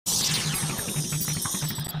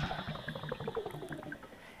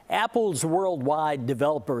Apple's Worldwide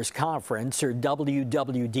Developers Conference, or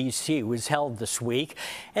WWDC, was held this week.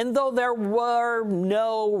 And though there were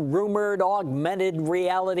no rumored augmented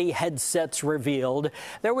reality headsets revealed,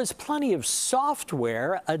 there was plenty of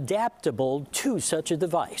software adaptable to such a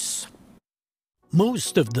device.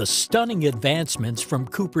 Most of the stunning advancements from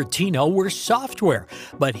Cupertino were software,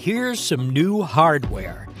 but here's some new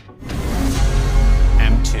hardware.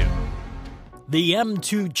 M2. The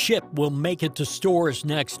M2 chip will make it to stores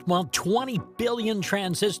next month. 20 billion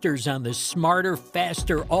transistors on this smarter,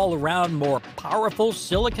 faster, all-around, more powerful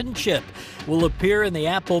silicon chip will appear in the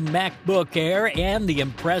Apple MacBook Air and the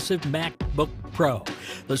impressive MacBook Pro.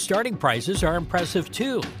 The starting prices are impressive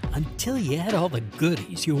too, until you add all the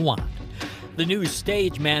goodies you want. The new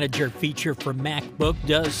Stage Manager feature for MacBook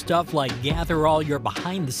does stuff like gather all your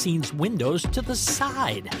behind-the-scenes windows to the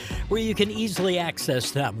side, where you can easily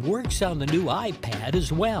access them. Works on the new iPad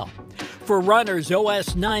as well. For runners,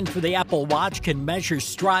 OS 9 for the Apple Watch can measure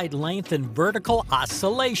stride length and vertical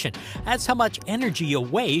oscillation. That's how much energy you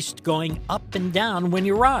waste going up and down when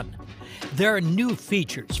you run. There are new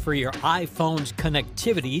features for your iPhone's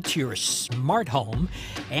connectivity to your smart home,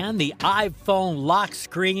 and the iPhone lock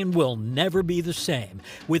screen will never be the same.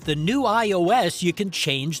 With the new iOS, you can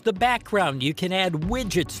change the background, you can add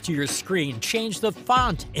widgets to your screen, change the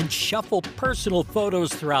font, and shuffle personal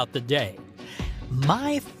photos throughout the day.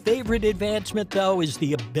 My favorite advancement, though, is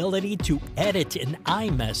the ability to edit an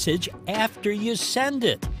iMessage after you send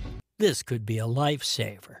it. This could be a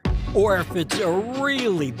lifesaver. Or if it's a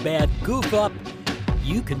really bad goof up,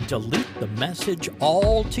 you can delete the message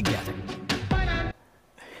altogether.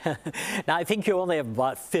 Now, I think you only have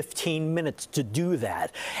about 15 minutes to do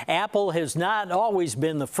that. Apple has not always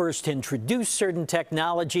been the first to introduce certain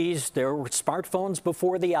technologies. There were smartphones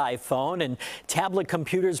before the iPhone and tablet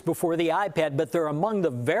computers before the iPad, but they're among the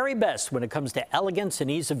very best when it comes to elegance and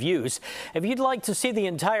ease of use. If you'd like to see the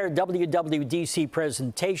entire WWDC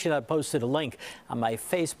presentation, I posted a link on my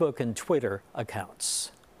Facebook and Twitter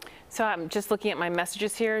accounts. So I'm just looking at my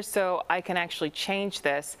messages here, so I can actually change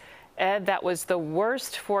this. Ed, that was the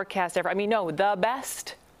worst forecast ever. I mean, no, the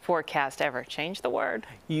best forecast ever. Change the word.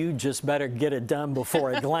 You just better get it done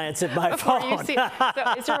before I glance at my phone. You see it.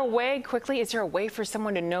 So is there a way, quickly, is there a way for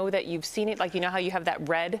someone to know that you've seen it? Like, you know how you have that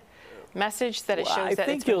red message that it shows that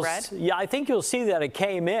it's been read? Yeah, I think you'll see that it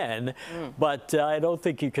came in, but I don't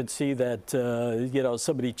think you could see that, you know,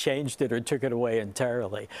 somebody changed it or took it away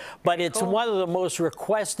entirely. But it's one of the most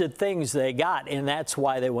requested things they got, and that's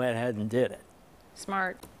why they went ahead and did it.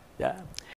 Smart. Yeah.